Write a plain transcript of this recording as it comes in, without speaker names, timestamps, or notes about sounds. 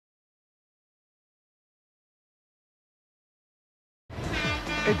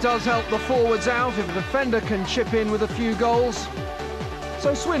It does help the forwards out if a defender can chip in with a few goals.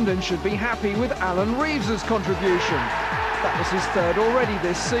 So Swindon should be happy with Alan Reeves's contribution. That was his third already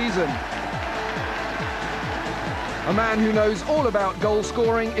this season. A man who knows all about goal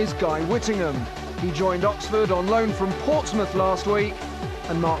scoring is Guy Whittingham. He joined Oxford on loan from Portsmouth last week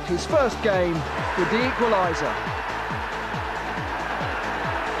and marked his first game with the equaliser.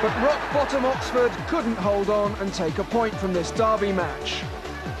 But rock-bottom Oxford couldn't hold on and take a point from this derby match.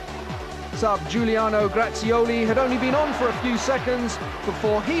 Sub Giuliano Grazioli had only been on for a few seconds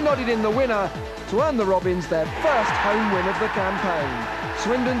before he nodded in the winner to earn the Robins their first home win of the campaign.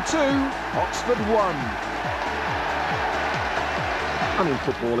 Swindon 2, Oxford 1. I mean,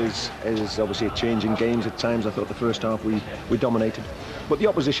 football is obviously a changing games at times. I thought the first half we dominated, but the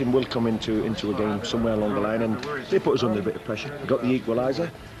opposition will come into a game somewhere along the line, and they put us under a bit of pressure. Got the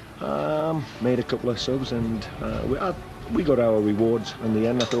equaliser, made a couple of subs, and we got our rewards in the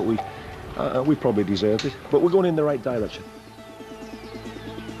end. I thought we probably deserved it, but we're going in the right direction.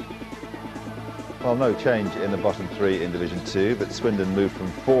 Well, no change in the bottom three in Division 2, but Swindon moved from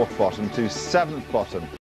 4th bottom to 7th bottom.